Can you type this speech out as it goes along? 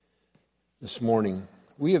this morning.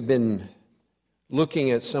 We have been looking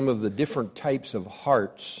at some of the different types of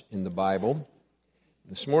hearts in the Bible.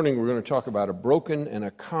 This morning we're going to talk about a broken and a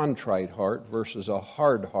contrite heart versus a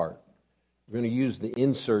hard heart. We're going to use the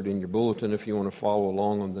insert in your bulletin if you want to follow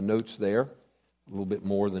along on the notes there. A little bit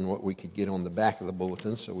more than what we could get on the back of the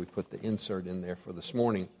bulletin, so we put the insert in there for this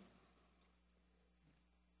morning.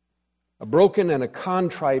 A broken and a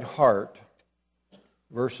contrite heart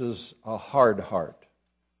versus a hard heart.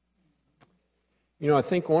 You know, I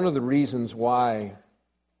think one of the reasons why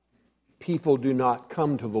people do not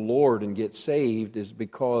come to the Lord and get saved is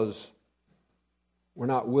because we're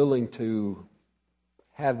not willing to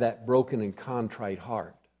have that broken and contrite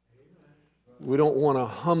heart. We don't want to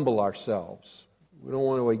humble ourselves. We don't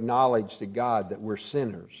want to acknowledge to God that we're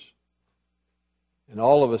sinners. And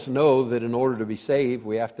all of us know that in order to be saved,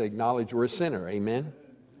 we have to acknowledge we're a sinner. Amen?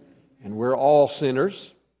 And we're all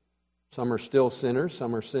sinners. Some are still sinners.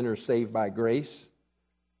 Some are sinners saved by grace.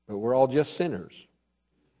 But we're all just sinners.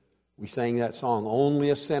 We sang that song, Only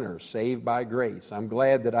a Sinner, Saved by Grace. I'm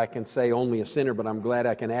glad that I can say only a sinner, but I'm glad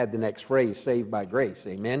I can add the next phrase, saved by grace.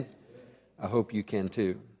 Amen? I hope you can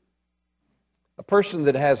too. A person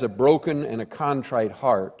that has a broken and a contrite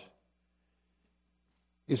heart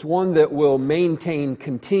is one that will maintain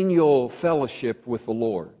continual fellowship with the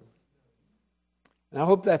Lord. And I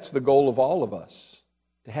hope that's the goal of all of us,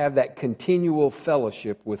 to have that continual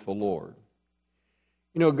fellowship with the Lord.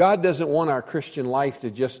 You know, God doesn't want our Christian life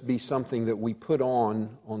to just be something that we put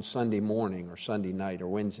on Sunday morning or Sunday night or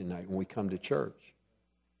Wednesday night when we come to church.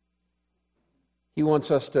 He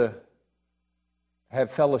wants us to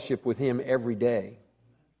have fellowship with Him every day.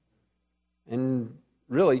 And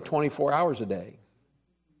really 24 hours a day.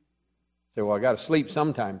 Say, well, I got to sleep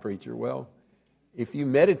sometime, preacher. Well, if you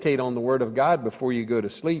meditate on the Word of God before you go to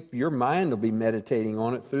sleep, your mind will be meditating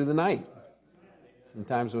on it through the night.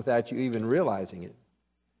 Sometimes without you even realizing it.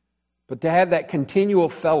 But to have that continual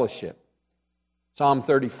fellowship. Psalm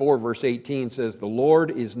 34 verse 18 says, The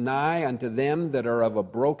Lord is nigh unto them that are of a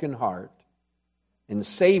broken heart, and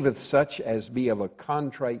saveth such as be of a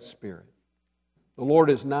contrite spirit. The Lord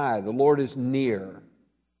is nigh. The Lord is near.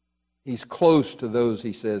 He's close to those,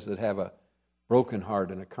 he says, that have a broken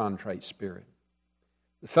heart and a contrite spirit.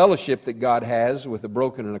 The fellowship that God has with a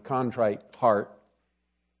broken and a contrite heart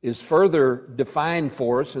is further defined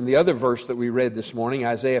for us in the other verse that we read this morning,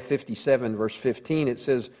 Isaiah 57, verse 15. It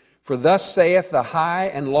says, For thus saith the high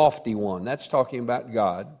and lofty one, that's talking about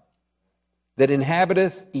God, that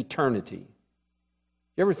inhabiteth eternity.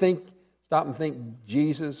 You ever stop and think,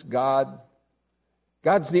 Jesus, God?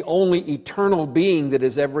 God's the only eternal being that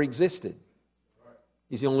has ever existed.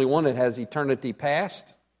 He's the only one that has eternity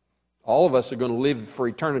past. All of us are going to live for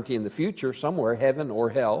eternity in the future, somewhere, heaven or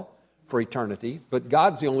hell, for eternity, but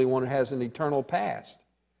God's the only one who has an eternal past.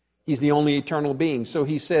 He's the only eternal being. So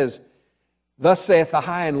he says, Thus saith the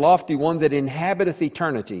high and lofty one that inhabiteth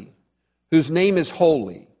eternity, whose name is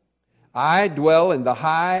holy. I dwell in the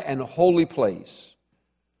high and holy place,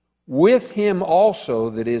 with him also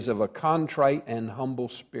that is of a contrite and humble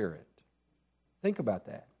spirit. Think about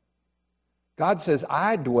that. God says,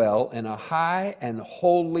 I dwell in a high and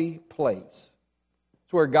holy place.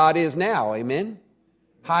 It's where God is now, amen?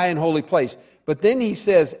 High and holy place. But then he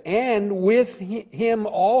says, and with him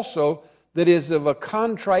also that is of a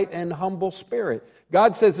contrite and humble spirit.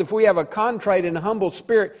 God says if we have a contrite and humble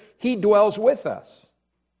spirit, He dwells with us.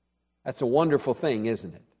 That's a wonderful thing,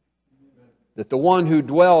 isn't it? That the one who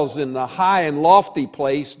dwells in the high and lofty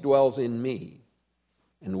place dwells in me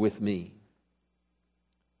and with me.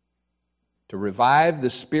 To revive the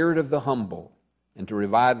spirit of the humble and to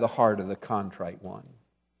revive the heart of the contrite one.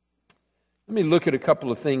 Let me look at a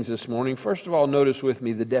couple of things this morning. First of all, notice with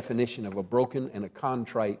me the definition of a broken and a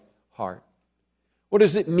contrite heart. What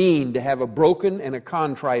does it mean to have a broken and a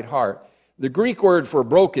contrite heart? The Greek word for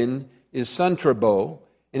broken is santrabo,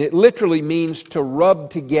 and it literally means to rub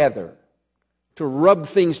together, to rub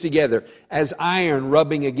things together, as iron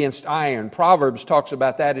rubbing against iron. Proverbs talks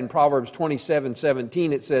about that in Proverbs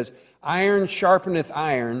 27:17. It says, Iron sharpeneth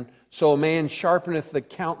iron, so a man sharpeneth the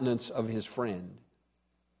countenance of his friend.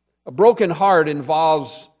 A broken heart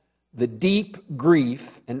involves the deep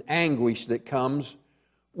grief and anguish that comes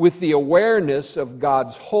with the awareness of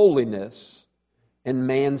God's holiness and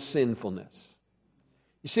man's sinfulness.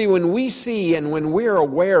 You see, when we see and when we're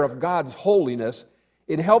aware of God's holiness,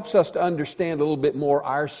 it helps us to understand a little bit more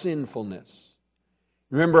our sinfulness.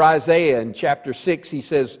 Remember Isaiah in chapter 6, he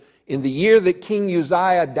says, In the year that King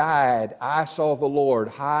Uzziah died, I saw the Lord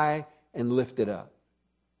high and lifted up.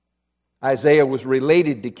 Isaiah was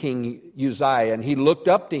related to King Uzziah, and he looked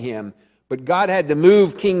up to him, But God had to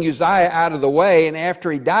move King Uzziah out of the way, and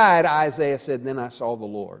after he died, Isaiah said, then I saw the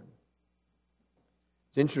Lord.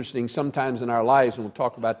 It's interesting, sometimes in our lives, and we'll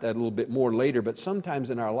talk about that a little bit more later, but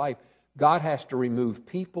sometimes in our life, God has to remove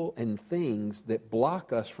people and things that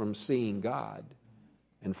block us from seeing God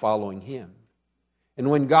and following Him. And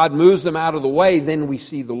when God moves them out of the way, then we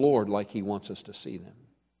see the Lord like He wants us to see them.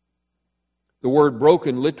 The word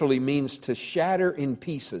broken literally means to shatter in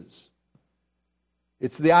pieces.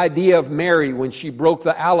 It's the idea of Mary when she broke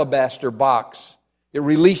the alabaster box. It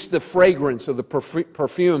released the fragrance of the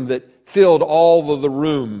perfume that filled all of the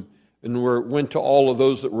room and went to all of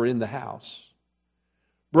those that were in the house.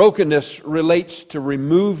 Brokenness relates to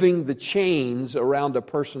removing the chains around a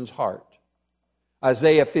person's heart.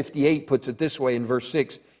 Isaiah 58 puts it this way in verse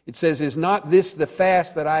 6. It says, is not this the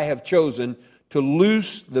fast that I have chosen to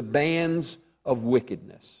loose the bands of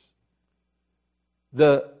wickedness?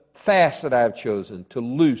 The fast that I have chosen to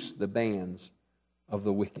loose the bands of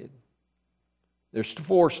the wicked. There's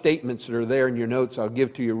 4 statements that are there in your notes I'll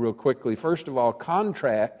give to you real quickly. First of all,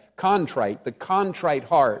 contrite, the contrite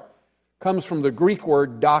heart, comes from the Greek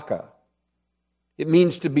word daka. It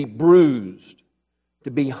means to be bruised,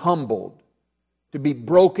 to be humbled, to be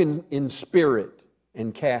broken in spirit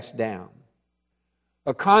and cast down.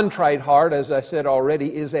 A contrite heart, as I said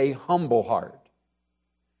already, is a humble heart.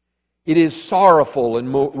 It is sorrowful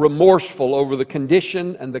and remorseful over the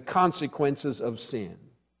condition and the consequences of sin.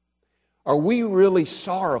 Are we really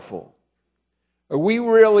sorrowful? Are we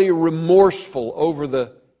really remorseful over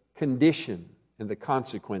the condition and the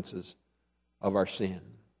consequences of our sin?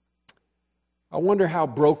 I wonder how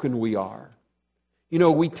broken we are. You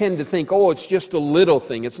know, we tend to think, oh, it's just a little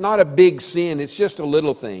thing. It's not a big sin. It's just a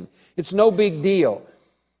little thing. It's no big deal.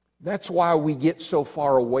 That's why we get so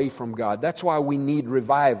far away from God. That's why we need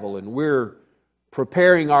revival. And we're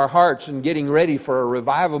preparing our hearts and getting ready for a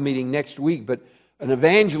revival meeting next week. But an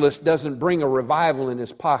evangelist doesn't bring a revival in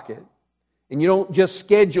his pocket. And you don't just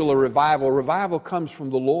schedule a revival. Revival comes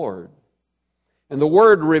from the Lord. And the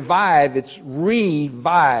word revive, it's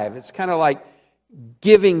revive. It's kind of like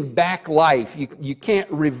giving back life. You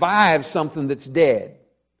can't revive something that's dead.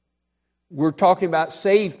 We're talking about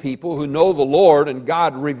saved people who know the Lord, and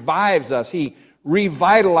God revives us. He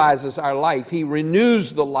revitalizes our life. He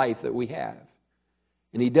renews the life that we have.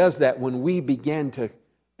 And He does that when we begin to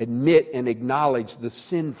admit and acknowledge the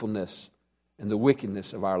sinfulness and the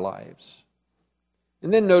wickedness of our lives.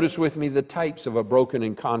 And then notice with me the types of a broken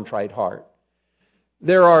and contrite heart.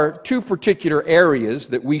 There are 2 particular areas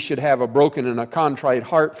that we should have a broken and a contrite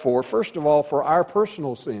heart for. First of all, for our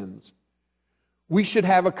personal sins. We should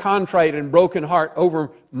have a contrite and broken heart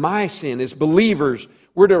over my sin. As believers,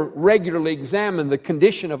 we're to regularly examine the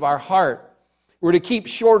condition of our heart. We're to keep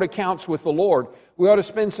short accounts with the Lord. We ought to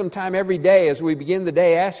spend some time every day as we begin the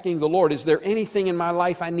day asking the Lord, is there anything in my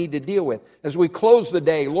life I need to deal with? As we close the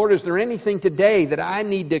day, Lord, is there anything today that I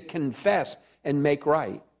need to confess and make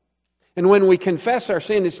right? And when we confess our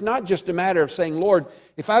sin, it's not just a matter of saying, Lord,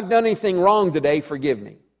 if I've done anything wrong today, forgive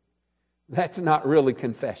me. That's not really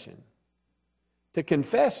confession. To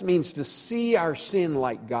confess means to see our sin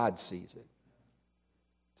like God sees it.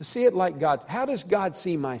 To see it like God. How does God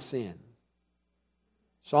see my sin?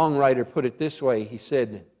 Songwriter put it this way. He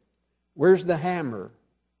said, where's the hammer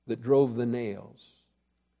that drove the nails?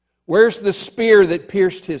 Where's the spear that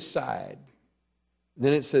pierced His side? And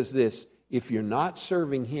then it says this, if you're not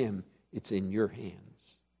serving Him, it's in your hands.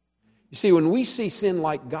 You see, when we see sin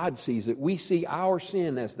like God sees it, we see our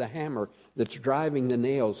sin as the hammer that's driving the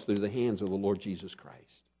nails through the hands of the Lord Jesus Christ.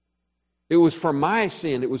 It was for my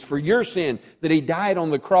sin, it was for your sin that He died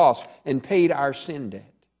on the cross and paid our sin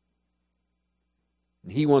debt.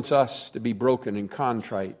 And He wants us to be broken and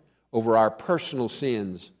contrite over our personal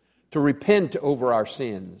sins, to repent over our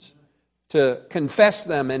sins, to confess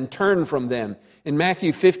them and turn from them. In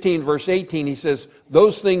Matthew 15, verse 18, He says,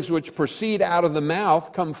 those things which proceed out of the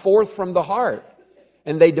mouth come forth from the heart,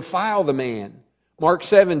 and they defile the man. Mark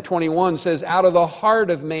 7:21 says, out of the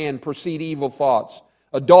heart of man proceed evil thoughts,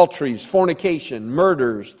 adulteries, fornication,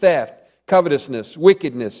 murders, theft, covetousness,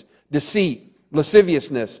 wickedness, deceit,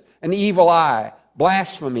 lasciviousness, an evil eye,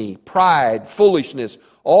 blasphemy, pride, foolishness.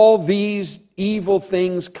 All these evil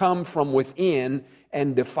things come from within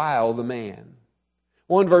and defile the man.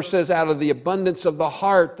 One verse says, out of the abundance of the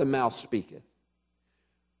heart the mouth speaketh.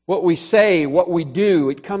 What we say, what we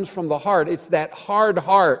do, it comes from the heart. It's that hard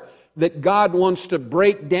heart that God wants to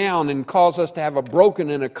break down and cause us to have a broken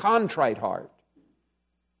and a contrite heart.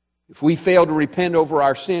 If we fail to repent over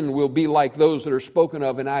our sin, we'll be like those that are spoken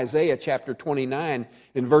of in Isaiah chapter 29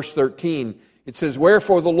 in verse 13. It says,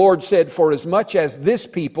 wherefore the Lord said, for as much as this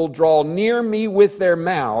people draw near me with their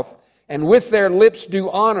mouth, and with their lips do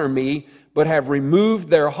honor me, but have removed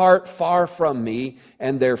their heart far from me,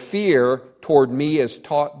 and their fear toward me is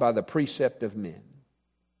taught by the precept of men.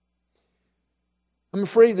 I'm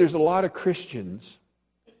afraid there's a lot of Christians,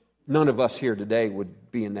 none of us here today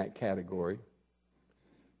would be in that category,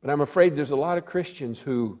 but I'm afraid there's a lot of Christians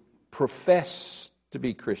who profess to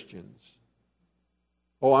be Christians.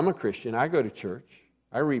 Oh, I'm a Christian. I go to church.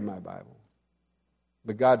 I read my Bible.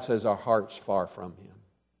 But God says our heart's far from Him.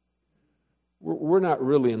 We're not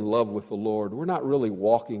really in love with the Lord. We're not really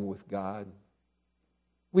walking with God.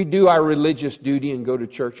 We do our religious duty and go to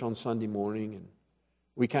church on Sunday morning, and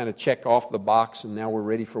we kind of check off the box, and now we're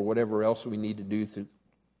ready for whatever else we need to do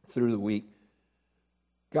through the week.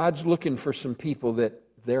 God's looking for some people that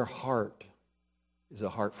their heart is a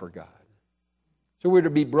heart for God. So we're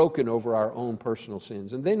to be broken over our own personal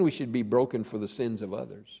sins, and then we should be broken for the sins of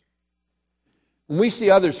others. When we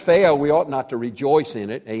see others fail, we ought not to rejoice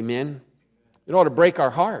in it. Amen. It ought to break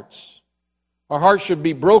our hearts. Our hearts should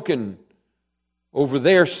be broken over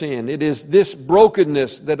their sin. It is this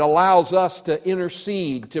brokenness that allows us to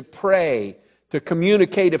intercede, to pray, to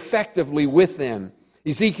communicate effectively with them.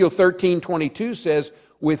 Ezekiel 13:22 says,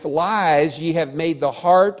 "With lies ye have made the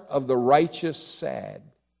heart of the righteous sad."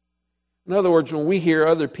 In other words, when we hear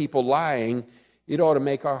other people lying, it ought to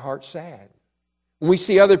make our heart sad. When we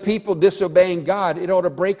see other people disobeying God, it ought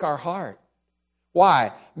to break our heart.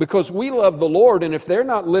 Why? Because we love the Lord, and if they're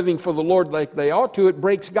not living for the Lord like they ought to, it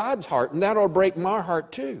breaks God's heart, and that ought to break my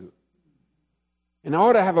heart too. And I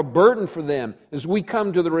ought to have a burden for them. As we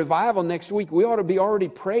come to the revival next week, we ought to be already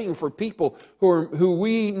praying for people who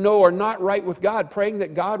we know are not right with God, praying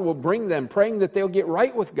that God will bring them, praying that they'll get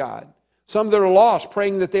right with God. Some that are lost,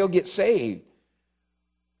 praying that they'll get saved.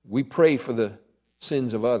 We pray for the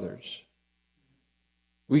sins of others.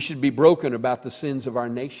 We should be broken about the sins of our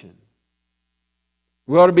nation.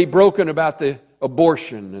 We ought to be broken about the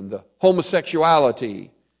abortion and the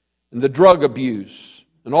homosexuality and the drug abuse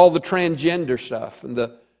and all the transgender stuff and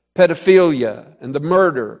the pedophilia and the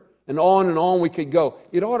murder and on we could go.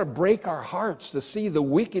 It ought to break our hearts to see the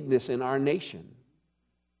wickedness in our nation.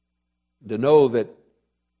 To know that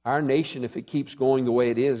our nation, if it keeps going the way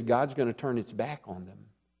it is, God's going to turn its back on them.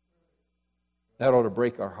 That ought to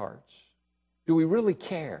break our hearts. Do we really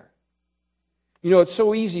care? You know, it's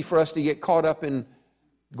so easy for us to get caught up in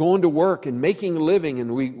going to work and making a living,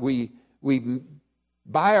 and we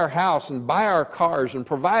buy our house and buy our cars and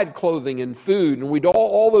provide clothing and food, and we do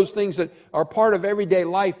all those things that are part of everyday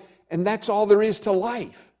life, and that's all there is to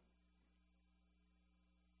life.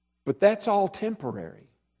 But that's all temporary.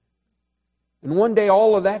 And one day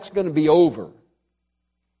all of that's going to be over.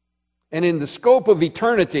 And in the scope of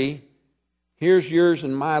eternity, here's yours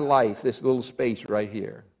and my life, this little space right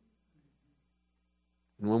here.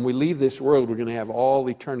 And when we leave this world, we're going to have all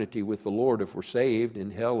eternity with the Lord if we're saved,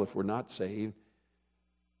 in hell if we're not saved.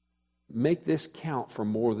 Make this count for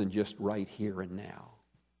more than just right here and now.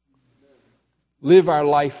 Live our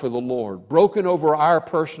life for the Lord, broken over our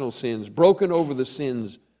personal sins, broken over the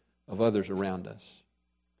sins of others around us.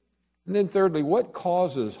 And then thirdly, what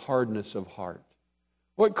causes hardness of heart?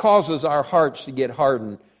 What causes our hearts to get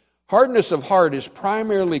hardened? Hardness of heart is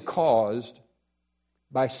primarily caused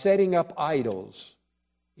by setting up idols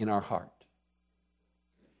in our heart.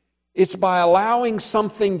 It's by allowing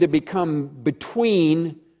something to become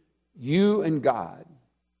between you and God.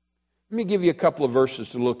 Let me give you a couple of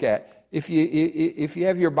verses to look at. If you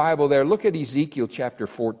have your Bible there, look at Ezekiel chapter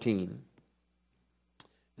 14.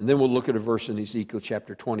 And then we'll look at a verse in Ezekiel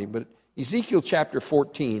chapter 20. But Ezekiel chapter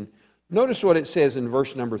 14, notice what it says in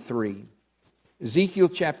verse number 3. Ezekiel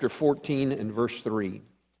chapter 14 and verse 3.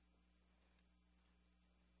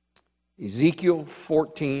 Ezekiel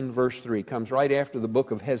 14 verse 3 comes right after the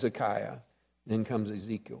book of Hezekiah. Then comes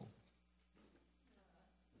Ezekiel.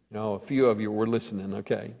 Now, a few of you were listening,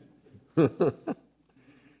 okay. All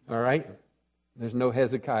right? There's no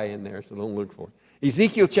Hezekiah in there, so don't look for it.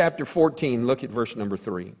 Ezekiel chapter 14, look at verse number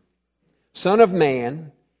 3. Son of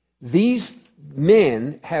man, these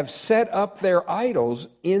men have set up their idols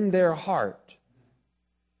in their heart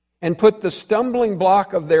and put the stumbling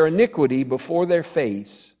block of their iniquity before their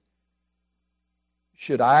face.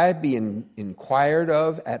 Should I be inquired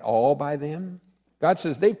of at all by them? God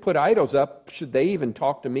says, they've put idols up. Should they even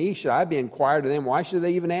talk to me? Should I be inquired of them? Why should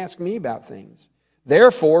they even ask me about things?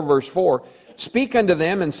 Therefore, verse 4, speak unto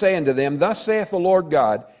them and say unto them, Thus saith the Lord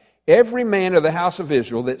God, every man of the house of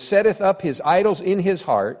Israel that setteth up his idols in his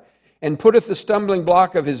heart, and putteth the stumbling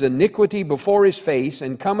block of his iniquity before his face,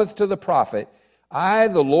 and cometh to the prophet, I,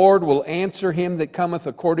 the Lord, will answer him that cometh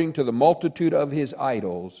according to the multitude of his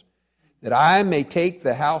idols. that I may take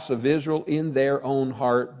the house of Israel in their own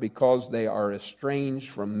heart, because they are estranged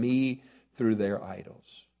from me through their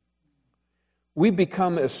idols. We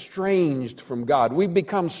become estranged from God. We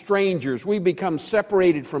become strangers. We become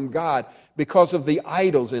separated from God because of the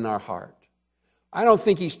idols in our heart. I don't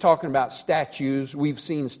think he's talking about statues. We've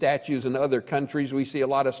seen statues in other countries. We see a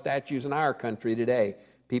lot of statues in our country today.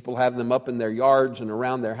 People have them up in their yards and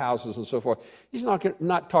around their houses and so forth. He's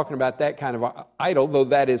not talking about that kind of idol, though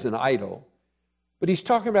that is an idol. But he's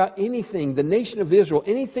talking about anything, the nation of Israel,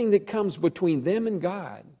 anything that comes between them and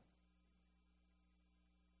God.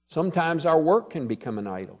 Sometimes our work can become an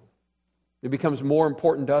idol. It becomes more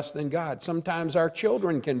important to us than God. Sometimes our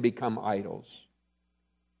children can become idols.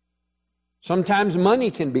 Sometimes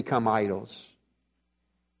money can become idols.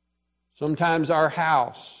 Sometimes our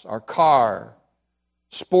house, our car,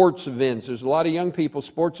 sports events. There's a lot of young people,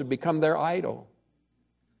 sports have become their idol.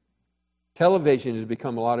 Television has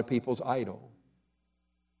become a lot of people's idol.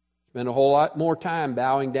 Spend a whole lot more time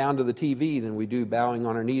bowing down to the TV than we do bowing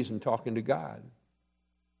on our knees and talking to God.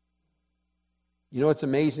 You know, it's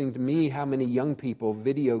amazing to me how many young people,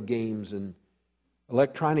 video games and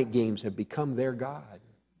electronic games have become their God.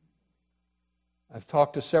 I've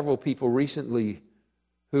talked to several people recently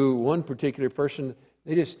who, one particular person,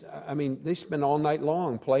 they spend all night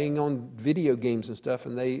long playing on video games and stuff,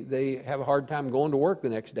 and they have a hard time going to work the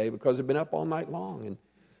next day because they've been up all night long. And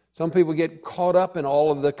some people get caught up in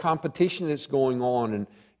all of the competition that's going on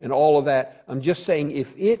and all of that. I'm just saying,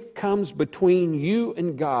 if it comes between you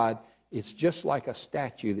and God, it's just like a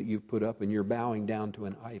statue that you've put up and you're bowing down to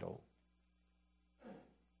an idol.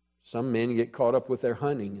 Some men get caught up with their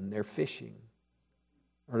hunting and their fishing.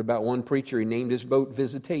 I heard about one preacher, he named his boat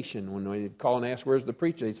Visitation. When they'd call and ask, where's the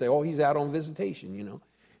preacher? They'd say, oh, he's out on visitation, you know.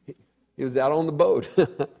 He was out on the boat.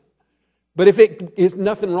 But if it is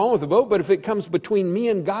nothing wrong with the boat, but if it comes between me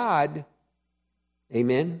and God,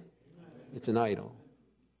 amen, it's an idol.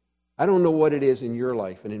 I don't know what it is in your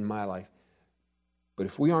life and in my life. But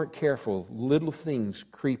if we aren't careful, little things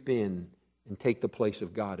creep in and take the place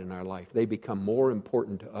of God in our life. They become more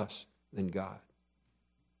important to us than God.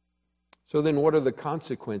 So then what are the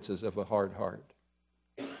consequences of a hard heart?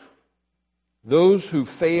 Those who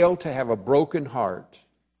fail to have a broken heart,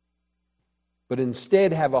 but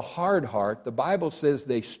instead have a hard heart, the Bible says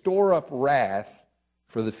they store up wrath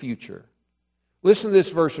for the future. Listen to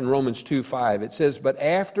this verse in Romans 2:5. It says, but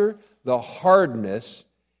after the hardness,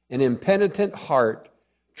 an impenitent heart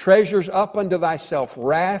treasures up unto thyself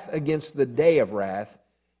wrath against the day of wrath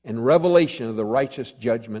and revelation of the righteous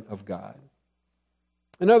judgment of God.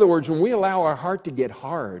 In other words, when we allow our heart to get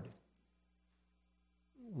hard,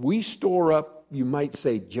 we store up, you might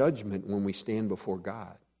say, judgment when we stand before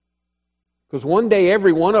God. Because one day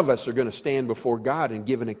every one of us are going to stand before God and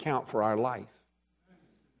give an account for our life.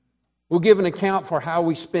 We'll give an account for how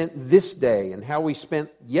we spent this day and how we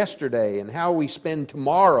spent yesterday and how we spend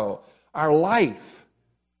tomorrow, our life.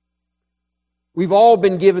 We've all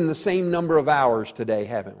been given the same number of hours today,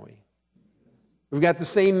 haven't we? We've got the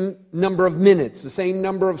same number of minutes, the same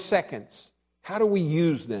number of seconds. How do we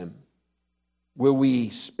use them? Will we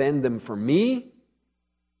spend them for me?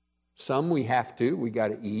 Some we have to. We got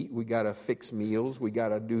to eat. We got to fix meals. We got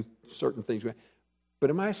to do certain things. But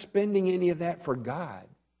am I spending any of that for God?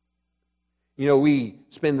 You know, we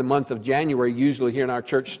spend the month of January usually here in our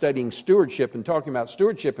church studying stewardship and talking about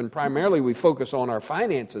stewardship, and primarily we focus on our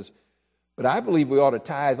finances. But I believe we ought to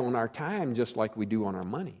tithe on our time just like we do on our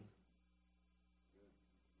money.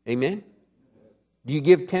 Amen? Do you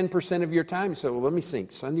give 10% of your time? You say, well, let me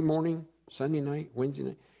think. Sunday morning, Sunday night, Wednesday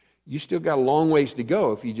night. You still got a long ways to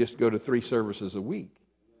go if you just go to 3 services a week.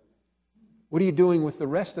 What are you doing with the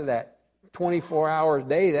rest of that 24-hour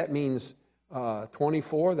day? That means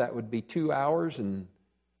 24, that would be 2 hours and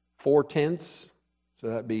 4/10. So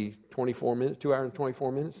that'd be 24 minutes, 2 hours and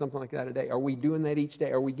 24 minutes, something like that a day. Are we doing that each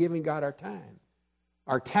day? Are we giving God our time,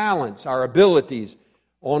 our talents, our abilities?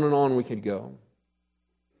 On and on we could go.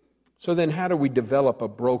 So then how do we develop a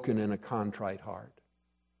broken and a contrite heart?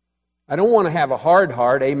 I don't want to have a hard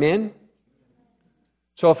heart, amen?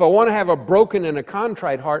 So if I want to have a broken and a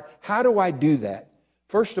contrite heart, how do I do that?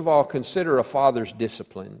 First of all, consider a father's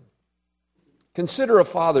discipline. Consider a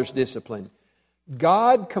father's discipline.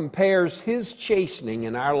 God compares His chastening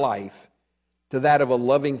in our life to that of a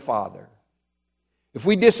loving father. If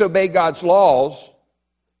we disobey God's laws,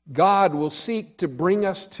 God will seek to bring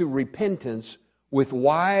us to repentance with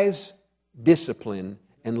wise discipline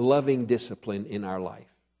and loving discipline in our life.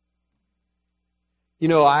 You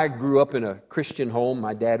know, I grew up in a Christian home.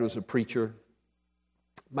 My dad was a preacher.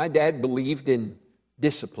 My dad believed in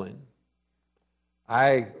discipline.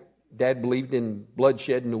 I Dad believed in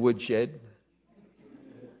bloodshed in the woodshed.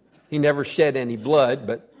 He never shed any blood,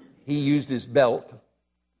 but he used his belt.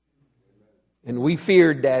 And we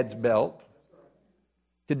feared Dad's belt.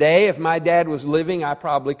 Today, if my dad was living, I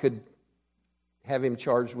probably could have him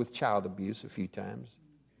charged with child abuse a few times.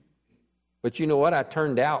 But you know what? I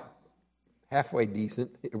turned out halfway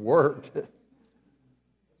decent. It worked.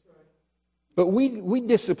 But we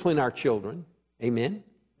discipline our children. Amen?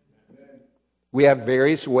 We have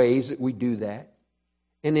various ways that we do that.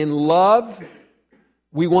 And in love,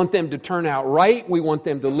 we want them to turn out right. We want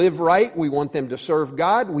them to live right. We want them to serve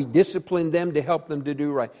God. We discipline them to help them to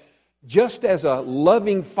do right. Just as a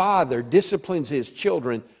loving father disciplines his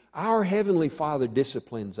children, our Heavenly Father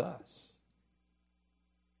disciplines us.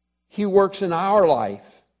 He works in our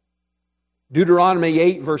life. Deuteronomy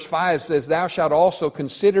 8 verse 5 says, "Thou shalt also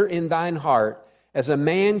consider in thine heart, as a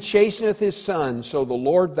man chasteneth his son, so the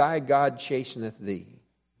Lord thy God chasteneth thee."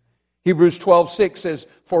 Hebrews 12:6 says,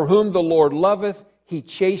 "For whom the Lord loveth, he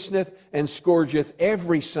chasteneth and scourgeth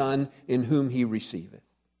every son in whom he receiveth."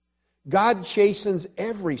 God chastens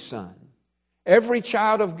every son, every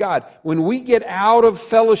child of God. When we get out of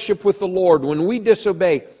fellowship with the Lord, when we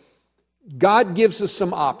disobey, God gives us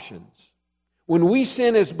some options. When we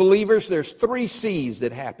sin as believers, there's 3 C's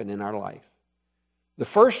that happen in our life. The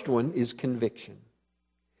first one is conviction.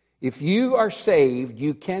 If you are saved,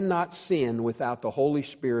 you cannot sin without the Holy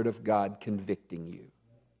Spirit of God convicting you.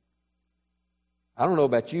 I don't know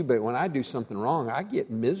about you, but when I do something wrong, I get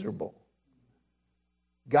miserable.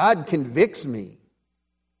 God convicts me.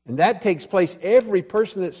 And that takes place. Every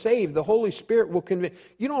person that's saved, the Holy Spirit will convict.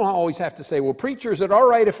 You don't always have to say, well, preacher, is it all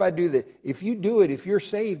right if I do that? If you do it, if you're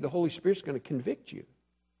saved, the Holy Spirit's going to convict you.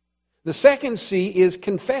 The second C is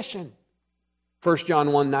confession. 1 John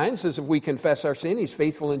 1:9 says, if we confess our sin, He's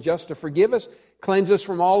faithful and just to forgive us, cleanse us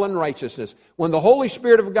from all unrighteousness. When the Holy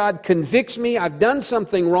Spirit of God convicts me, I've done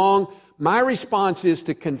something wrong, my response is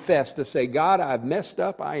to confess, to say, God, I've messed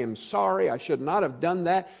up. I am sorry. I should not have done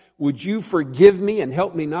that. Would you forgive me and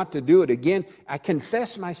help me not to do it again? I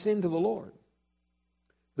confess my sin to the Lord.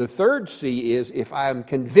 The third C is, if I am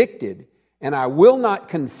convicted and I will not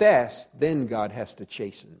confess, then God has to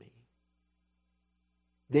chasten me.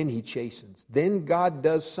 Then He chastens. Then God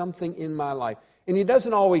does something in my life. And He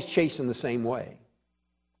doesn't always chasten the same way.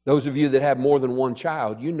 Those of you that have more than one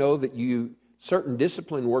child, you know that certain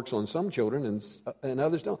discipline works on some children and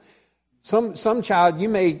others don't. Some child, you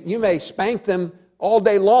may spank them all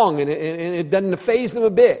day long and it doesn't faze them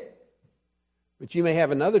a bit. But you may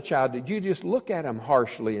have another child that you just look at them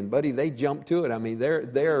harshly and buddy, they jump to it. I mean,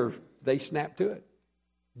 they snap to it.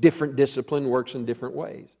 Different discipline works in different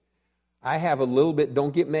ways. I have a little bit,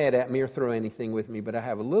 don't get mad at me or throw anything with me, but I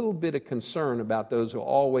have a little bit of concern about those who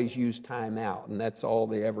always use time out, and that's all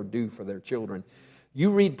they ever do for their children.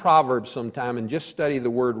 You read Proverbs sometime and just study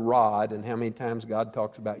the word rod and how many times God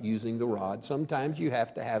talks about using the rod. Sometimes you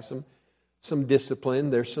have to have some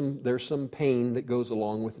discipline. There's some pain that goes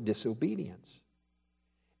along with disobedience.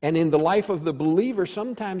 And in the life of the believer,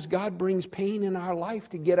 sometimes God brings pain in our life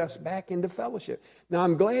to get us back into fellowship. Now,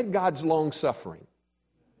 I'm glad God's long-suffering.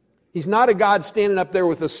 He's not a God standing up there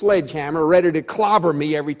with a sledgehammer ready to clobber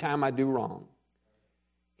me every time I do wrong.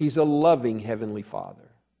 He's a loving Heavenly Father.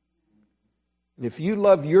 And if you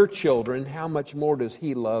love your children, how much more does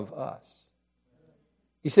He love us?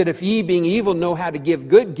 He said, if ye being evil know how to give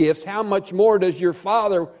good gifts, how much more does your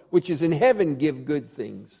Father which is in heaven give good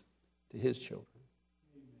things to His children?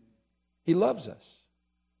 He loves us.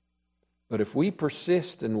 But if we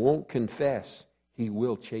persist and won't confess, He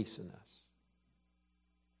will chasten us.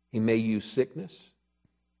 He may use sickness.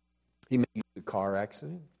 He may use a car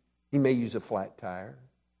accident. He may use a flat tire.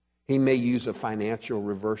 He may use a financial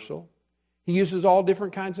reversal. He uses all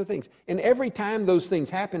different kinds of things. And every time those things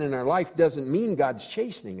happen in our life doesn't mean God's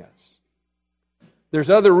chastening us. There's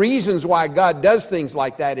other reasons why God does things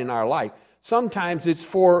like that in our life. Sometimes it's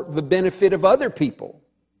for the benefit of other people.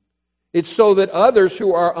 It's so that others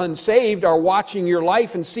who are unsaved are watching your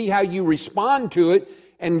life and see how you respond to it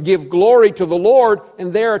and give glory to the Lord,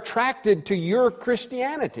 and they're attracted to your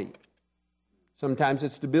Christianity. Sometimes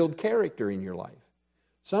it's to build character in your life.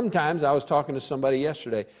 Sometimes, I was talking to somebody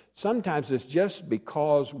yesterday, sometimes it's just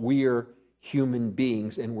because we're human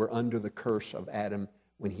beings and we're under the curse of Adam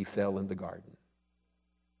when he fell in the garden.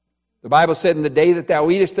 The Bible said, in the day that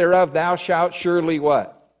thou eatest thereof, thou shalt surely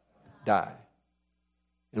what? Die.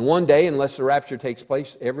 And one day, unless the rapture takes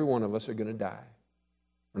place, every one of us are going to die.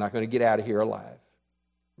 We're not going to get out of here alive.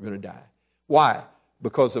 We're going to die. Why?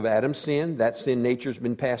 Because of Adam's sin. That sin nature's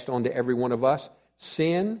been passed on to every one of us.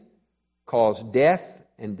 Sin caused death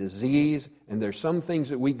and disease, and there's some things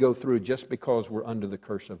that we go through just because we're under the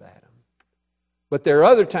curse of Adam. But there are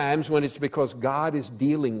other times when it's because God is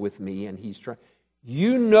dealing with me and He's trying.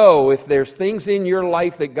 You know if there's things in your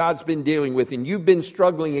life that God's been dealing with and you've been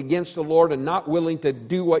struggling against the Lord and not willing to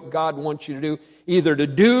do what God wants you to do, either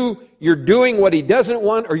you're doing what He doesn't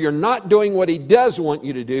want, or you're not doing what He does want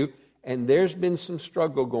you to do, and there's been some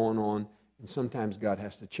struggle going on, and sometimes God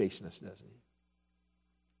has to chasten us, doesn't He?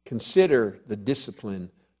 Consider the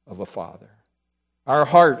discipline of a father. Our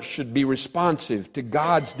hearts should be responsive to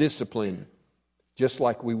God's discipline, just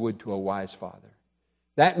like we would to a wise father.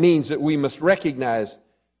 That means that we must recognize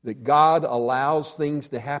that God allows things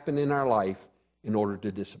to happen in our life in order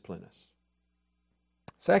to discipline us.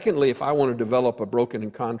 Secondly, if I want to develop a broken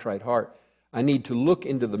and contrite heart, I need to look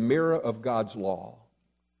into the mirror of God's law.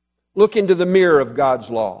 Look into the mirror of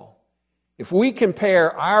God's law. If we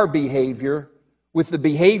compare our behavior with the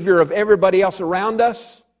behavior of everybody else around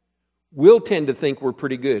us, we'll tend to think we're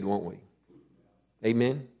pretty good, won't we?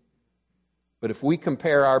 Amen? But if we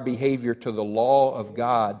compare our behavior to the law of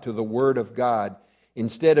God, to the Word of God,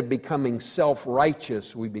 instead of becoming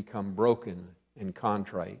self-righteous, we become broken and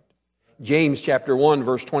contrite. James chapter 1,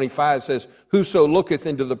 verse 25 says, "Whoso looketh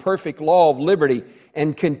into the perfect law of liberty,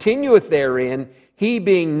 and continueth therein, he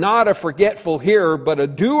being not a forgetful hearer, but a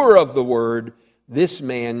doer of the word, this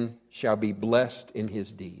man shall be blessed in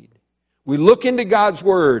his deed." We look into God's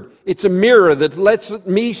Word. It's a mirror that lets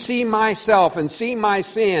me see myself and see my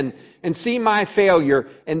sin and see my failure,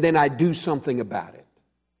 and then I do something about it.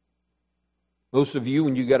 Most of you,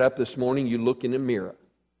 when you got up this morning, you look in the mirror.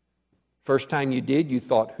 First time you did, you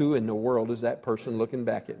thought, who in the world is that person looking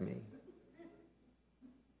back at me?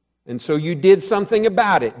 And so you did something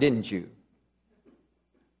about it, didn't you?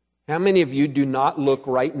 How many of you do not look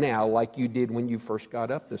right now like you did when you first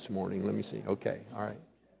got up this morning? Let me see. Okay, all right.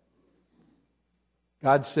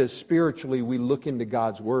 God says spiritually we look into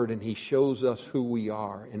God's Word and He shows us who we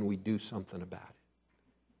are and we do something about it.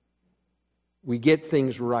 We get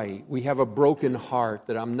things right. We have a broken heart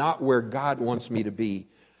that I'm not where God wants me to be.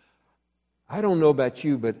 I don't know about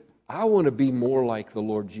you, but I want to be more like the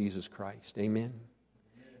Lord Jesus Christ. Amen?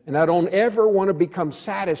 And I don't ever want to become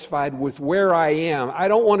satisfied with where I am. I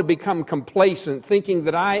don't want to become complacent thinking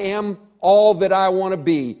that I am all that I want to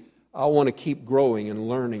be. I want to keep growing and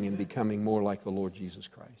learning and becoming more like the Lord Jesus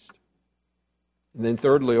Christ. And then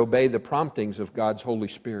thirdly, obey the promptings of God's Holy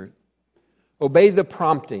Spirit. Obey the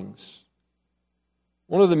promptings.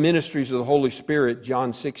 One of the ministries of the Holy Spirit,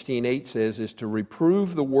 John 16:8 says, is to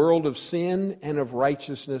reprove the world of sin and of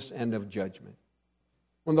righteousness and of judgment.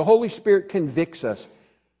 When the Holy Spirit convicts us,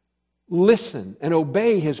 listen and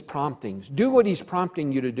obey His promptings. Do what He's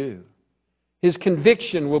prompting you to do. His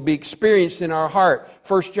conviction will be experienced in our heart.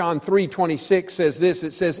 1 John 3:26 says this.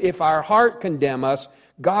 It says, "If our heart condemn us,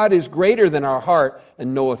 God is greater than our heart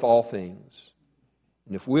and knoweth all things."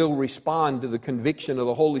 And if we'll respond to the conviction of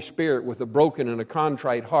the Holy Spirit with a broken and a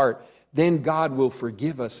contrite heart, then God will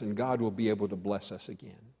forgive us and God will be able to bless us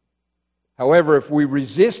again. However, if we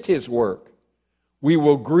resist His work, we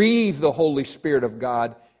will grieve the Holy Spirit of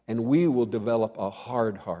God and we will develop a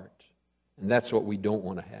hard heart. And that's what we don't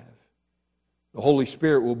want to have. The Holy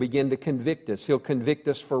Spirit will begin to convict us. He'll convict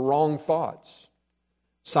us for wrong thoughts.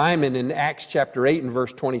 Simon in Acts chapter 8 and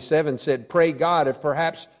verse 27 said, "Pray God if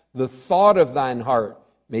perhaps the thought of thine heart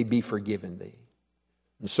may be forgiven thee."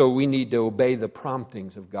 And so we need to obey the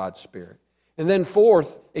promptings of God's Spirit. And then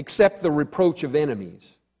fourth, accept the reproach of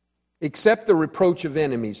enemies. Accept the reproach of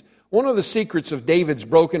enemies. One of the secrets of David's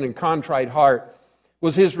broken and contrite heart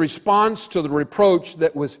was his response to the reproach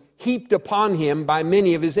that was heaped upon him by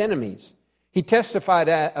many of his enemies. He testified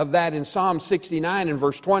of that in Psalm 69 and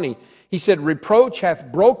verse 20. He said, "Reproach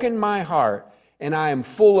hath broken my heart, and I am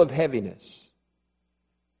full of heaviness."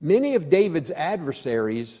 Many of David's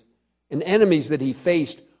adversaries and enemies that he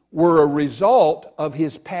faced were a result of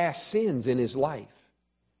his past sins in his life.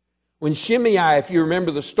 When Shimei, if you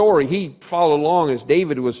remember the story, he followed along as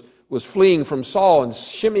David was fleeing from Saul, and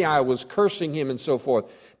Shimei was cursing him and so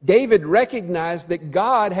forth. David recognized that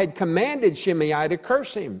God had commanded Shimei to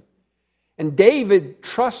curse him. And David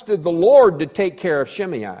trusted the Lord to take care of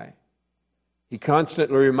Shimei. He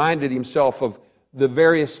constantly reminded himself of the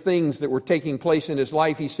various things that were taking place in his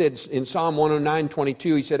life. He said in Psalm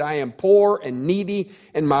 109:22, he said, "I am poor and needy,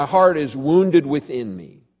 and my heart is wounded within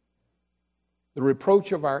me." The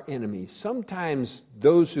reproach of our enemies. Sometimes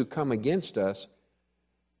those who come against us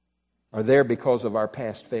are there because of our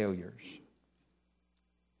past failures.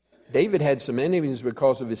 David had some enemies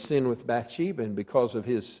because of his sin with Bathsheba and because of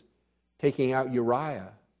his taking out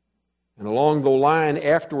Uriah. And along the line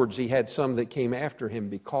afterwards, he had some that came after him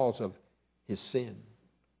because of his sin.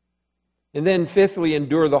 And then fifthly,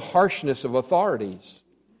 endure the harshness of authorities.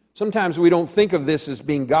 Sometimes we don't think of this as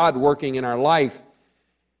being God working in our life.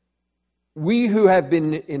 We who have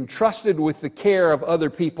been entrusted with the care of other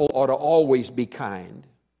people ought to always be kind.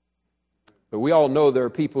 But we all know there are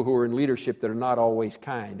people who are in leadership that are not always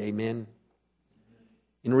kind. Amen?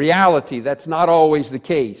 In reality, that's not always the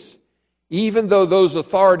case. Even though those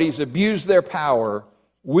authorities abuse their power,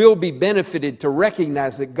 we'll be benefited to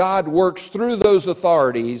recognize that God works through those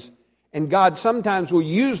authorities, and God sometimes will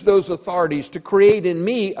use those authorities to create in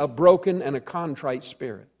me a broken and a contrite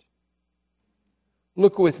spirit.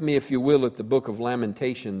 Look with me, if you will, at the book of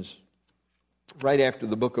Lamentations, right after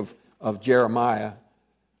the book of Jeremiah.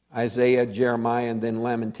 Isaiah, Jeremiah, and then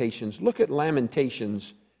Lamentations. Look at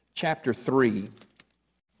Lamentations chapter 3.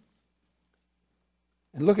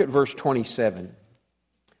 And look at verse 27.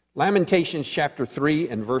 Lamentations chapter 3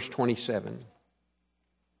 and verse 27.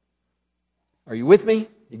 Are you with me?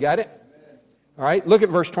 You got it? All right, look at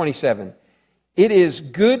verse 27. It is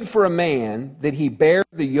good for a man that he bear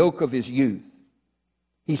the yoke of his youth.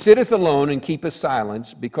 He sitteth alone and keepeth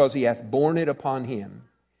silence, because he hath borne it upon him.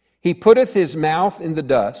 He putteth his mouth in the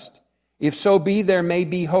dust, if so be there may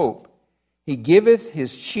be hope. He giveth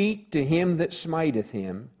his cheek to him that smiteth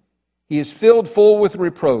him. He is filled full with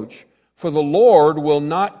reproach, for the Lord will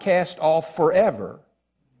not cast off forever.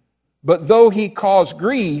 But though he cause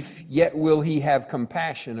grief, yet will he have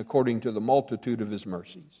compassion according to the multitude of his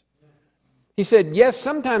mercies. He said, yes,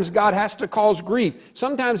 sometimes God has to cause grief.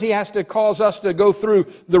 Sometimes he has to cause us to go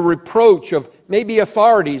through the reproach of maybe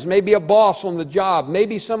authorities, maybe a boss on the job,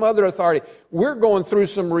 maybe some other authority. We're going through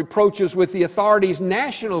some reproaches with the authorities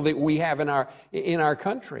national that we have in our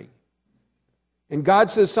country. And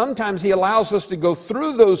God says sometimes he allows us to go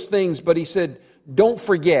through those things, but he said, don't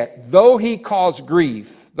forget, though he cause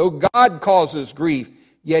grief, though God causes grief,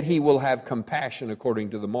 yet he will have compassion according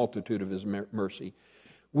to the multitude of his mercy.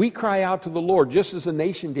 We cry out to the Lord just as the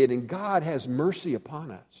nation did, and God has mercy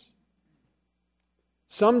upon us.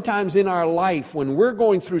 Sometimes in our life, when we're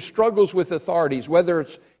going through struggles with authorities, whether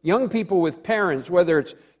it's young people with parents, whether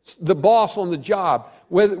it's the boss on the job,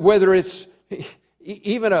 whether it's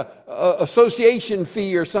even a association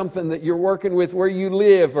fee or something that you're working with where you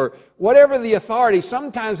live, or whatever the authority,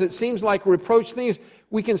 sometimes it seems like reproach things.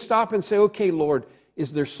 We can stop and say, okay, Lord,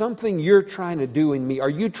 is there something you're trying to do in me? Are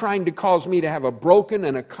you trying to cause me to have a broken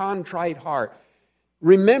and a contrite heart?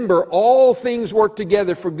 Remember, all things work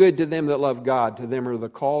together for good to them that love God. To them are the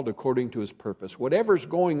called according to his purpose. Whatever's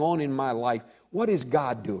going on in my life, what is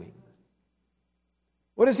God doing?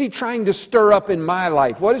 What is he trying to stir up in my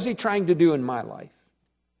life? What is he trying to do in my life?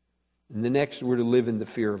 And the next, we're to live in the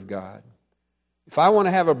fear of God. If I want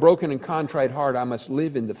to have a broken and contrite heart, I must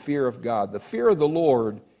live in the fear of God. The fear of the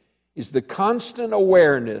Lord is the constant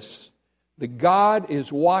awareness that God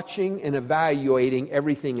is watching and evaluating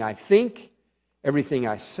everything I think, everything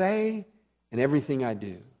I say, and everything I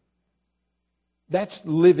do. That's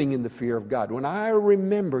living in the fear of God. When I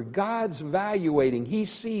remember God's evaluating, he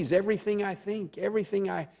sees everything I think, everything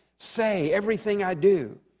I say, everything I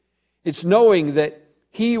do. It's knowing that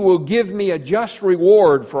he will give me a just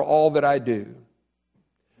reward for all that I do.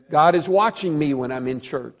 God is watching me when I'm in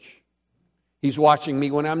church. He's watching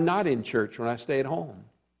me when I'm not in church, when I stay at home.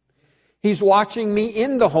 He's watching me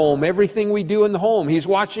in the home, everything we do in the home. He's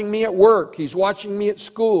watching me at work. He's watching me at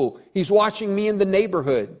school. He's watching me in the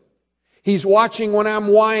neighborhood. He's watching when I'm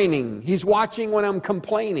whining. He's watching when I'm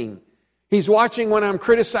complaining. He's watching when I'm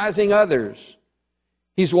criticizing others.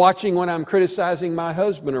 He's watching when I'm criticizing my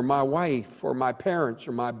husband or my wife or my parents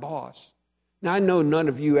or my boss. Now, I know none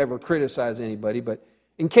of you ever criticize anybody, but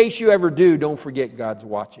in case you ever do, don't forget God's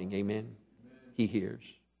watching. Amen. He hears.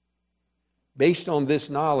 Based on this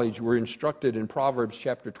knowledge, we're instructed in Proverbs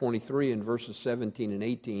chapter 23 and verses 17 and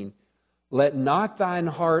 18, let not thine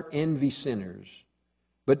heart envy sinners,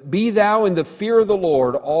 but be thou in the fear of the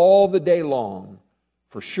Lord all the day long,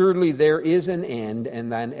 for surely there is an end,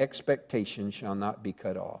 and thine expectation shall not be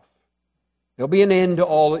cut off. There'll be an end to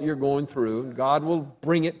all that you're going through, and God will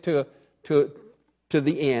bring it to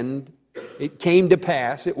the end. It came to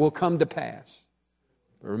pass. It will come to pass.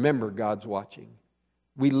 But remember, God's watching.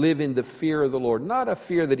 We live in the fear of the Lord. Not a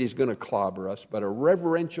fear that he's going to clobber us, but a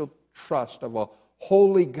reverential trust of a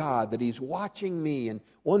holy God that he's watching me. And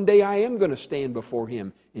one day I am going to stand before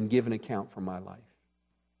him and give an account for my life.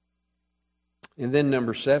 And then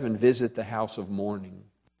number 7, visit the house of mourning.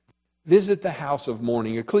 Visit the house of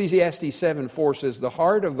mourning. Ecclesiastes 7:4 says, the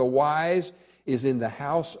heart of the wise is in the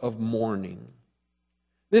house of mourning.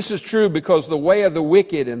 This is true because the way of the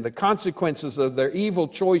wicked and the consequences of their evil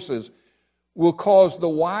choices will cause the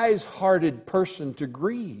wise-hearted person to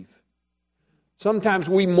grieve. Sometimes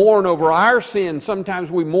we mourn over our sins. Sometimes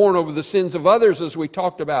we mourn over the sins of others, as we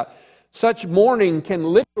talked about. Such mourning can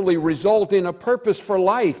literally result in a purpose for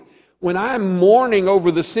life. When I'm mourning over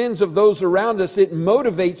the sins of those around us, it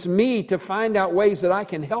motivates me to find out ways that I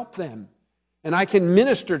can help them and I can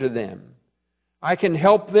minister to them. I can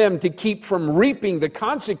help them to keep from reaping the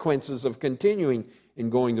consequences of continuing in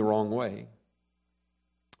going the wrong way.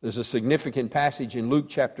 There's a significant passage in Luke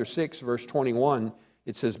chapter 6, verse 21.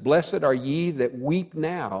 It says, "Blessed are ye that weep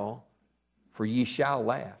now, for ye shall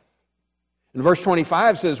laugh." And verse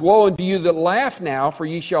 25 says, "Woe unto you that laugh now, for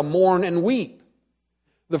ye shall mourn and weep."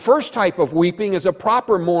 The first type of weeping is a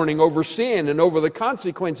proper mourning over sin and over the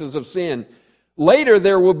consequences of sin. Later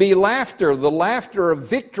there will be laughter, the laughter of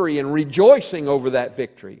victory and rejoicing over that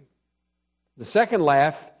victory. The second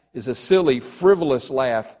laugh is a silly, frivolous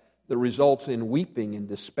laugh that results in weeping and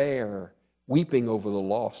despair, weeping over the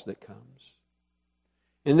loss that comes.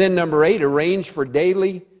 And then number 8, arrange for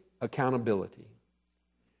daily accountability.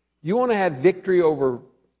 You want to have victory over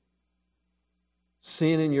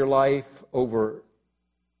sin in your life, over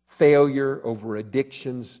failure, over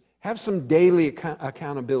addictions. Have some daily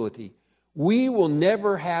accountability. We will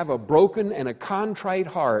never have a broken and a contrite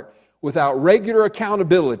heart without regular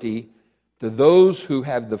accountability to those who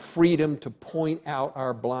have the freedom to point out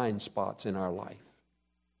our blind spots in our life.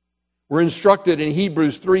 We're instructed in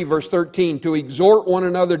Hebrews 3, verse 13, to exhort one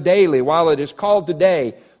another daily while it is called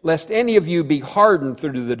today, lest any of you be hardened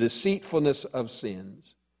through the deceitfulness of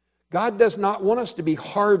sins. God does not want us to be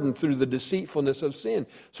hardened through the deceitfulness of sin.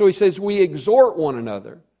 So He says we exhort one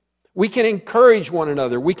another. We can encourage one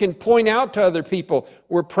another. We can point out to other people.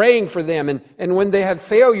 We're praying for them. And when they have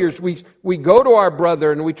failures, we go to our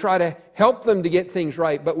brother and we try to help them to get things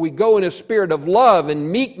right. But we go in a spirit of love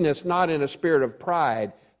and meekness, not in a spirit of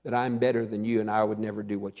pride, that I'm better than you and I would never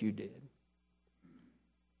do what you did.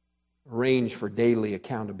 Arrange for daily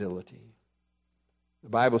accountability. The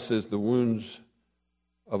Bible says the wounds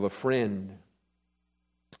of a friend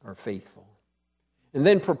are faithful. And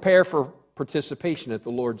then prepare for participation at the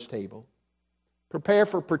Lord's table. Prepare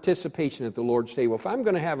for participation at the Lord's table. If I'm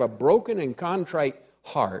going to have a broken and contrite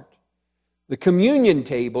heart, the communion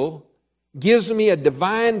table gives me a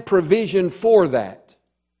divine provision for that.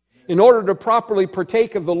 In order to properly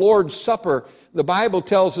partake of the Lord's Supper, the Bible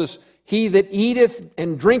tells us, "He that eateth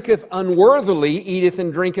and drinketh unworthily eateth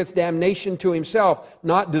and drinketh damnation to himself,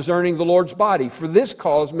 not discerning the Lord's body. For this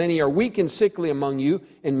cause many are weak and sickly among you,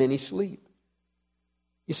 and many sleep."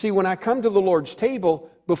 You see, when I come to the Lord's table,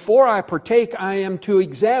 before I partake, I am to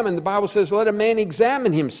examine. The Bible says, "Let a man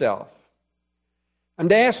examine himself." I'm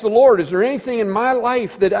to ask the Lord, is there anything in my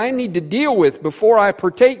life that I need to deal with before I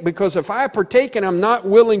partake? Because if I partake and I'm not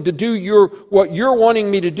willing to do what you're wanting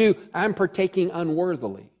me to do, I'm partaking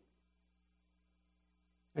unworthily.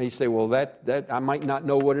 And you say, well, that I might not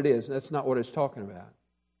know what it is. That's not what it's talking about.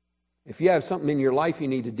 If you have something in your life you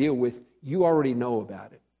need to deal with, you already know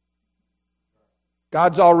about it.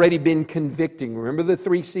 God's already been convicting. Remember the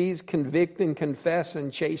 3 C's? Convict and confess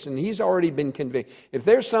and chasten. He's already been convicted. If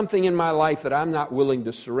there's something in my life that I'm not willing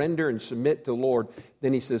to surrender and submit to the Lord,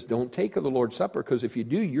 then He says, don't take of the Lord's Supper, because if you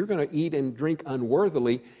do, you're going to eat and drink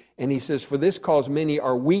unworthily. And He says, for this cause many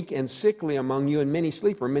are weak and sickly among you, and many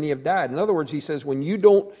sleep, or many have died. In other words, He says, when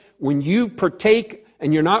you partake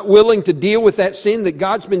and you're not willing to deal with that sin that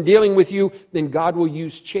God's been dealing with you, then God will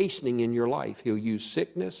use chastening in your life. He'll use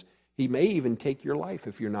sickness. He may even take your life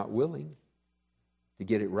if you're not willing to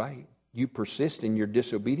get it right. You persist in your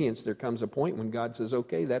disobedience, there comes a point when God says,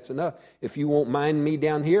 okay, that's enough. If you won't mind me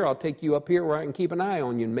down here, I'll take you up here where I can keep an eye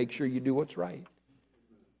on you and make sure you do what's right.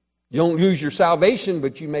 You don't lose your salvation,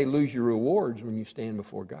 but you may lose your rewards when you stand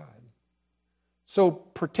before God. So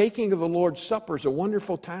partaking of the Lord's Supper is a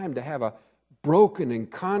wonderful time to have a broken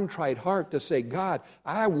and contrite heart to say, God,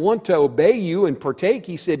 I want to obey you and partake.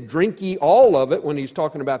 He said, drink ye all of it when He's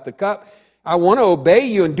talking about the cup. I want to obey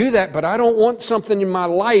you and do that, but I don't want something in my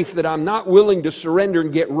life that I'm not willing to surrender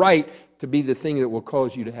and get right to be the thing that will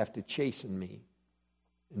cause you to have to chasten me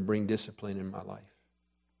and bring discipline in my life.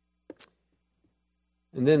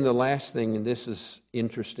 And then the last thing, and this is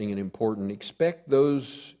interesting and important, expect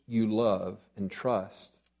those you love and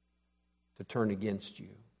trust to turn against you.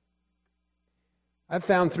 I've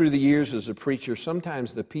found through the years as a preacher,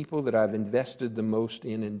 sometimes the people that I've invested the most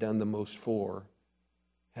in and done the most for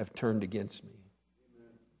have turned against me.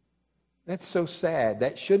 That's so sad.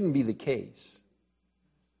 That shouldn't be the case.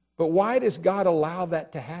 But why does God allow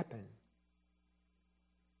that to happen?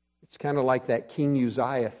 It's kind of like that King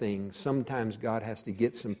Uzziah thing. Sometimes God has to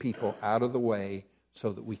get some people out of the way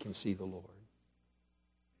so that we can see the Lord.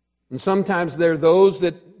 And sometimes there are those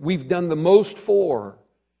that we've done the most for,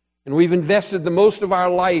 And we've invested the most of our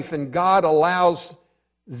life, and God allows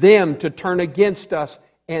them to turn against us.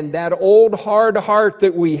 And that old hard heart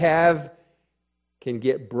that we have can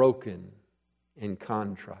get broken and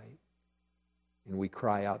contrite. And we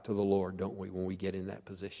cry out to the Lord, don't we, when we get in that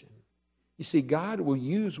position. You see, God will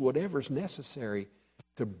use whatever's necessary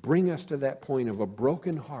to bring us to that point of a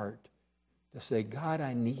broken heart to say, God,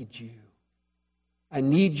 I need you. I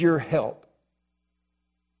need your help.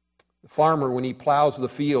 The farmer, when he plows the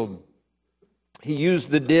field, he used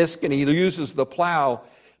the disc and he uses the plow.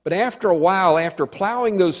 But after a while, after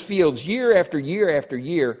plowing those fields year after year after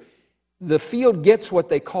year, the field gets what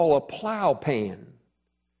they call a plow pan.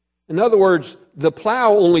 In other words, the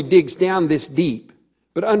plow only digs down this deep,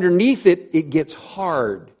 but underneath it, it gets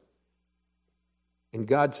hard. And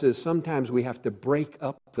God says sometimes we have to break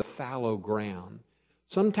up the fallow ground.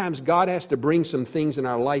 Sometimes God has to bring some things in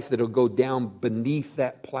our life that will go down beneath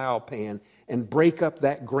that plow pan and break up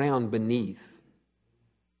that ground beneath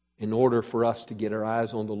in order for us to get our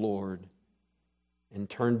eyes on the Lord and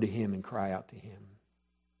turn to Him and cry out to Him.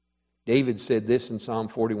 David said this in Psalm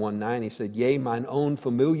 41:9. He said, Yea, mine own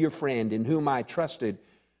familiar friend in whom I trusted,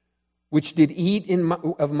 which did eat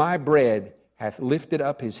of my bread, hath lifted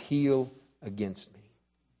up his heel against me.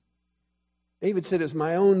 David said, it's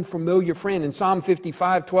my own familiar friend. In Psalm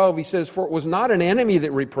 55:12, he says, For it was not an enemy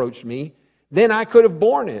that reproached me, then I could have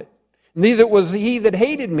borne it. Neither was he that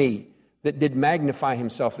hated me that did magnify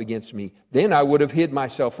himself against me. Then I would have hid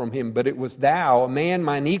myself from him. But it was thou, a man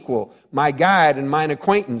mine equal, my guide and mine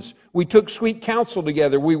acquaintance. We took sweet counsel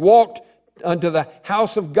together. We walked unto the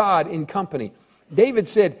house of God in company. David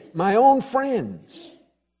said, my own friends.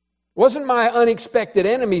 It wasn't my unexpected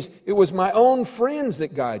enemies. It was my own friends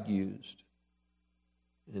that God used.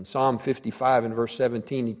 And in Psalm 55 and verse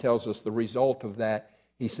 17, he tells us the result of that.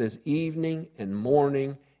 He says, Evening and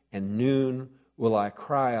morning and noon will I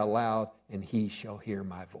cry aloud, and he shall hear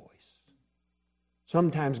my voice.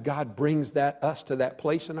 Sometimes God brings us to that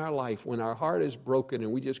place in our life when our heart is broken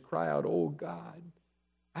and we just cry out, oh God,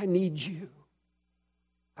 I need you.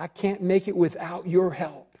 I can't make it without your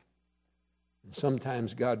help. And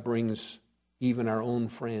sometimes God brings even our own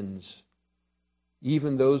friends,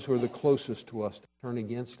 even those who are the closest to us, to turn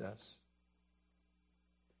against us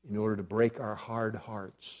in order to break our hard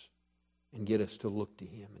hearts and get us to look to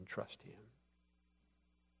Him and trust Him.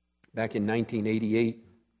 Back in 1988,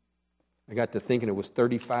 I got to thinking it was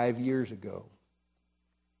 35 years ago.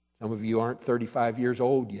 Some of you aren't 35 years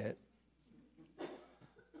old yet.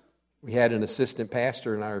 We had an assistant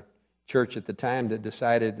pastor in our church at the time that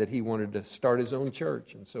decided that he wanted to start his own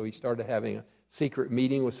church. And so he started having a secret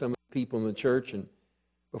meeting with some of the people in the church. And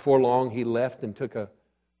before long, he left and took a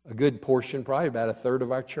good portion, probably about a third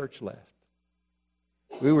of our church left.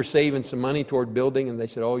 We were saving some money toward building, and they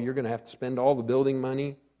said, oh, you're going to have to spend all the building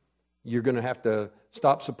money. You're going to have to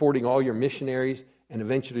stop supporting all your missionaries, and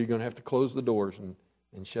eventually you're going to have to close the doors and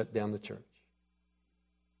shut down the church.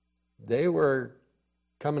 They were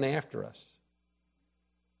coming after us.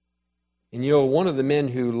 And one of the men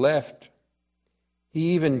who left,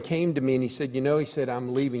 he even came to me and he said,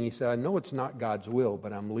 I'm leaving. He said, I know it's not God's will,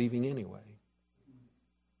 but I'm leaving anyway.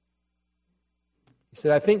 He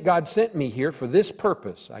said, I think God sent me here for this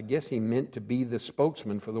purpose. I guess he meant to be the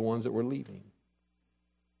spokesman for the ones that were leaving.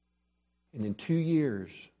 And in 2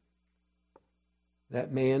 years,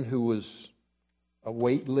 that man who was a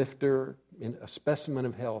weightlifter, a specimen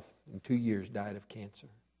of health, in 2 years died of cancer.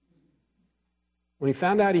 When he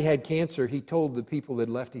found out he had cancer, he told the people that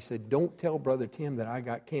left, he said, don't tell Brother Tim that I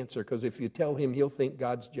got cancer, because if you tell him, he'll think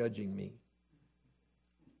God's judging me.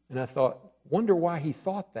 And I thought, wonder why he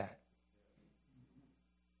thought that.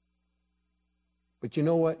 But you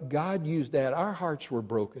know what? God used that. Our hearts were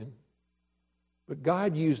broken. But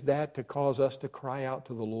God used that to cause us to cry out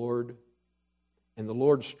to the Lord. And the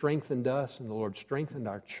Lord strengthened us, and the Lord strengthened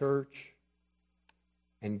our church.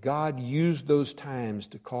 And God used those times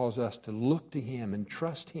to cause us to look to Him and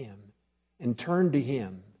trust Him and turn to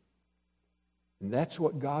Him. And that's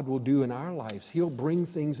what God will do in our lives. He'll bring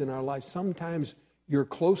things in our lives. Sometimes your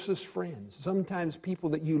closest friends, sometimes people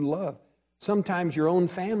that you love, sometimes your own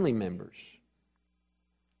family members.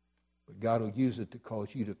 But God will use it to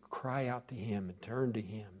cause you to cry out to Him and turn to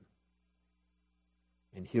Him.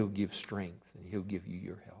 And He'll give strength, and He'll give you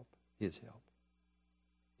your help, His help.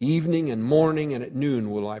 Evening and morning and at noon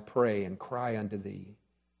will I pray and cry unto Thee.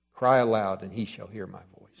 Cry aloud, and He shall hear my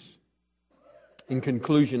voice. In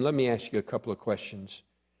conclusion, let me ask you a couple of questions.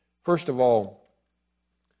 First of all,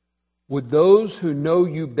 would those who know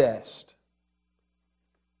you best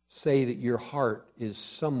say that your heart is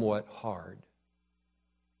somewhat hard?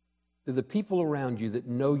 Do the people around you that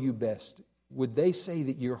know you best, would they say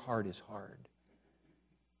that your heart is hard?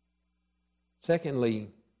 Secondly,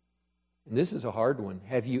 and this is a hard one,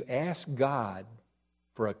 have you asked God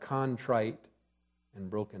for a contrite and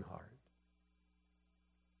broken heart?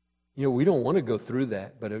 You know, we don't want to go through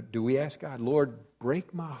that, but do we ask God, Lord,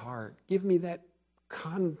 break my heart. Give me that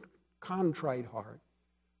contrite heart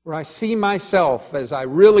where I see myself as I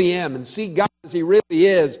really am and see God as He really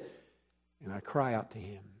is, and I cry out to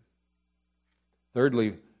Him.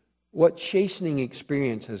 Thirdly, what chastening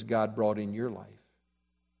experience has God brought in your life?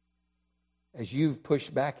 As you've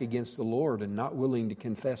pushed back against the Lord and not willing to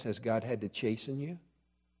confess, has God had to chasten you?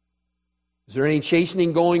 Is there any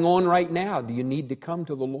chastening going on right now? Do you need to come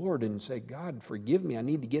to the Lord and say, God, forgive me, I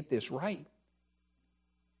need to get this right?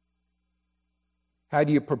 How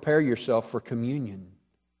do you prepare yourself for communion?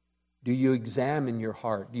 Do you examine your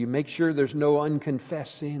heart? Do you make sure there's no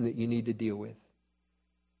unconfessed sin that you need to deal with?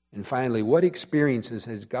 And finally, what experiences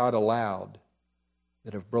has God allowed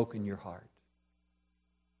that have broken your heart?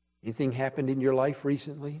 Anything happened in your life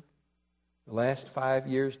recently? The last 5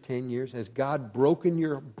 years, 10 years? Has God brought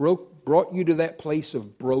you to that place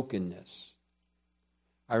of brokenness?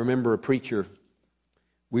 I remember a preacher,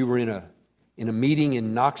 we were in a meeting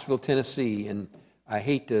in Knoxville, Tennessee, and I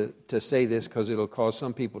hate to say this because it'll cause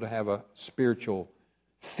some people to have a spiritual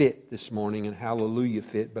fit this morning, and hallelujah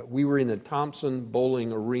fit, but we were in the Thompson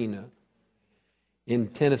Bowling Arena in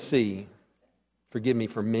Tennessee. Forgive me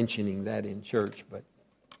for mentioning that in church, but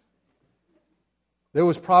there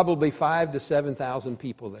was probably 5,000 to 7,000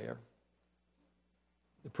 people there.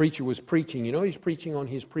 The preacher was preaching. You know what he's preaching on?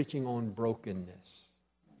 He's preaching on brokenness.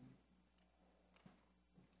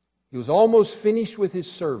 He was almost finished with his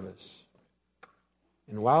service.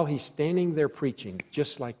 And while he's standing there preaching,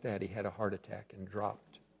 just like that, he had a heart attack and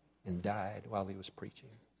dropped and died while he was preaching.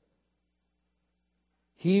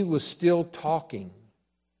 He was still talking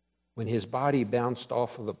when his body bounced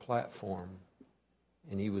off of the platform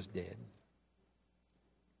and he was dead.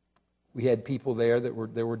 We had people there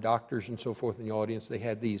there were doctors and so forth in the audience. They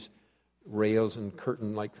had these rails and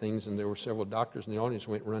curtain-like things, and there were several doctors in the audience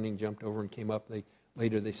who went running, jumped over, and came up.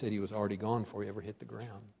 Later they said he was already gone before he ever hit the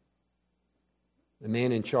ground. The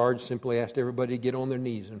man in charge simply asked everybody to get on their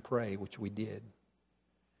knees and pray, which we did.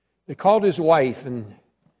 They called his wife, and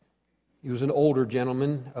he was an older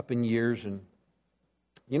gentleman, up in years, and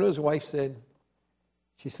you know what his wife said?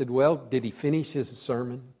 She said, well, did he finish his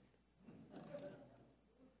sermon?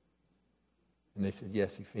 And they said,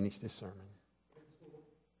 yes, he finished his sermon.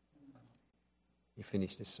 He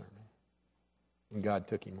finished his sermon. And God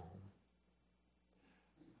took him home.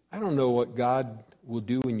 I don't know what God will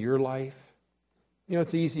do in your life. You know,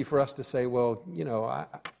 it's easy for us to say, well, you know,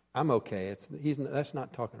 I'm okay. That's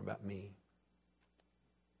not talking about me.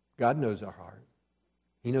 God knows our heart.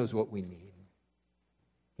 He knows what we need.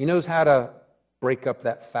 He knows how to break up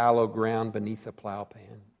that fallow ground beneath the plow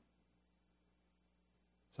pan.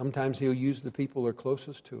 Sometimes He'll use the people who are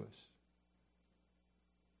closest to us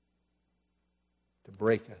to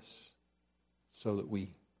break us so that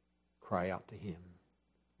we cry out to Him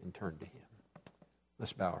and turn to Him.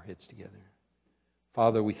 Let's bow our heads together.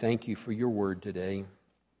 Father, we thank You for Your word today.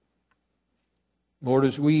 Lord,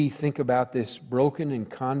 as we think about this broken and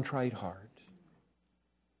contrite heart,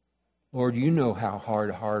 Lord, You know how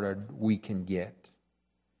hard-hearted we can get.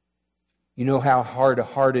 You know how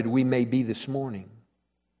hard-hearted we may be this morning.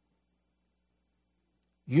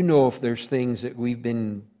 You know if there's things that we've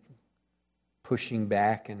been pushing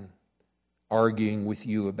back and arguing with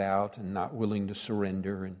You about and not willing to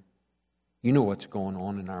surrender. And You know what's going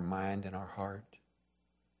on in our mind and our heart.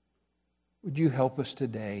 Would You help us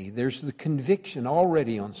today? There's the conviction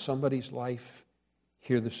already on somebody's life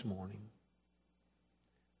here this morning.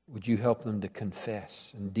 Would You help them to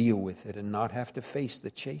confess and deal with it and not have to face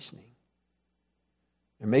the chastening?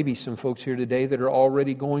 There may be some folks here today that are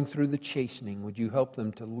already going through the chastening. Would You help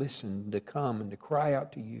them to listen, to come, and to cry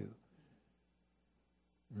out to You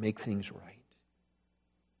and make things right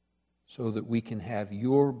so that we can have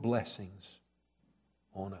Your blessings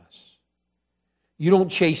on us? You don't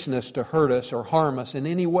chasten us to hurt us or harm us in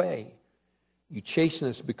any way. You chasten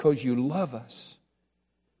us because You love us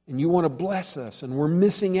and You want to bless us, and we're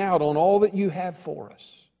missing out on all that You have for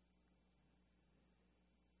us.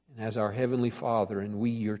 And as our Heavenly Father and we,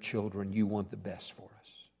 Your children, You want the best for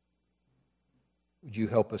us. Would You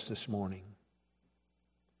help us this morning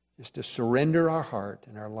just to surrender our heart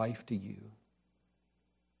and our life to You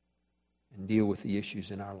and deal with the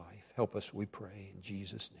issues in our life? Help us, we pray, in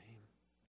Jesus' name.